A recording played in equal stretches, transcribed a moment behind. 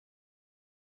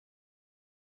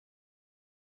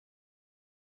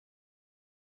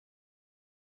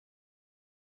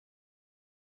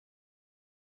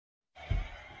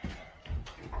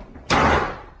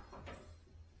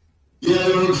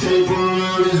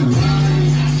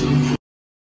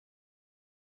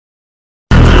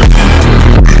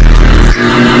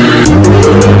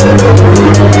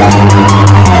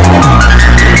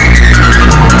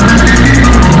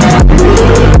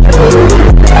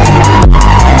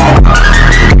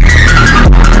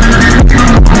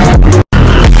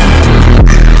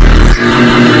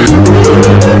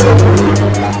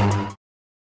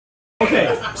Okay,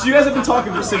 so you guys have been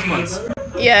talking for 6 months.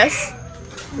 Yes.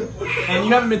 And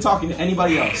you haven't been talking to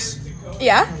anybody else.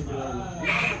 Yeah?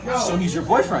 So he's your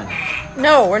boyfriend.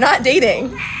 No, we're not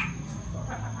dating.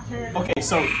 Okay,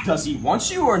 so does he want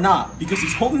you or not? Because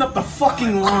he's holding up the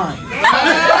fucking line.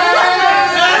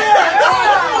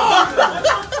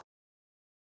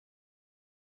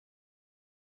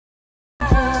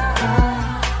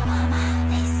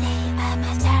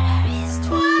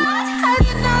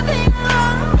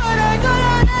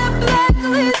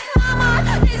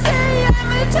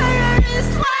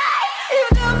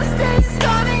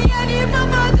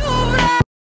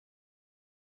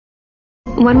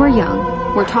 When we're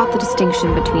young, we're taught the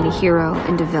distinction between a hero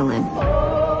and a villain,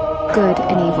 good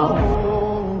and evil,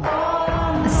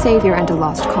 a savior and a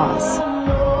lost cause.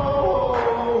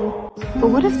 But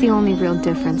what if the only real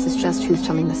difference is just who's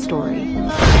telling the story?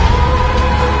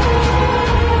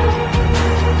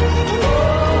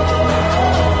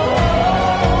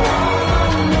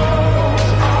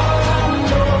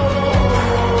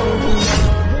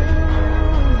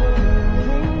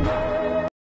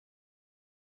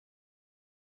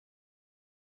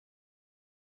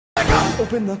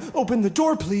 Open the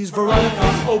door, please,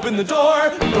 Veronica. Open the door,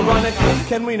 Veronica.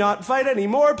 Can we not fight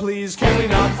anymore, please? Can we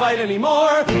not fight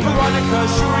anymore? Veronica,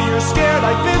 sure you're scared,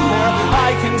 I've been there.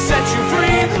 I can set you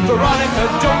free. Veronica,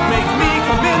 don't make me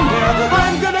come in there.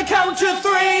 I'm gonna count to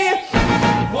 3.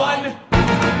 1,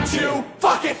 2,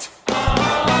 fuck it!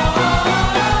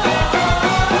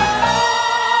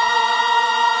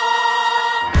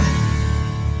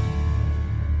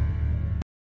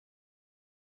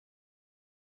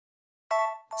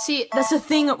 See, that's the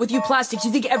thing with you plastics.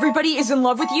 You think everybody is in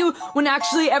love with you when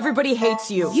actually everybody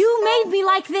hates you. You made me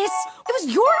like this. It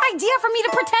was your idea for me to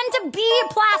pretend to be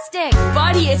plastic.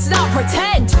 Buddy, it's not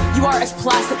pretend. You are as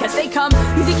plastic as they come.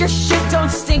 You think your shit don't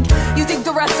stink. You think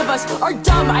the rest of us are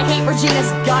dumb. I hate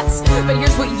Regina's guts. But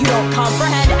here's what you don't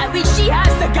comprehend. At least she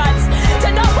has the guts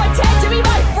to not pretend to be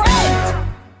my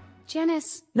friend.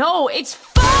 Janice. No, it's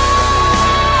fun.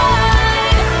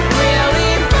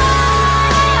 Really fun.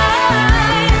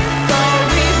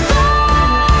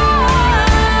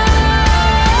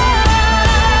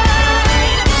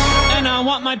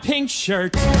 My pink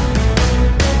shirt.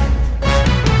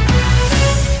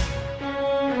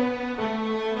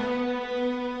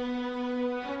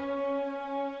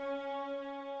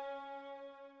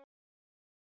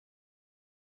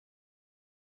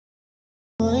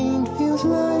 Mind feels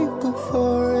like a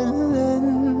foreign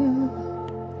land.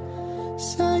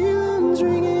 Silence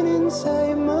ringing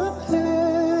inside my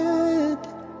head.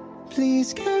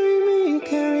 Please carry me,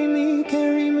 carry me,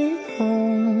 carry me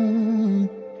home.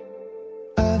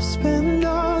 I've spent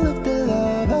all of the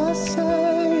love I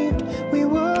saved. We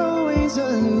were always a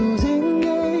losing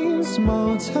game.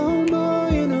 Small town boy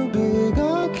in a big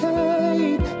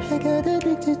arcade. I got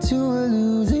addicted to a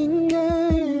losing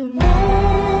game.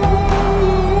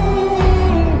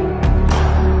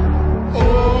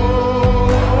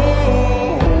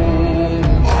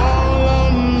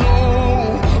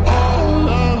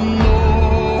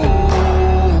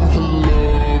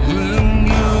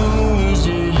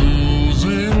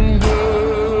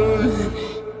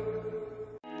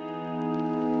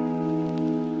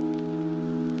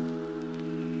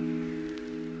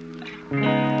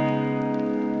 Oh,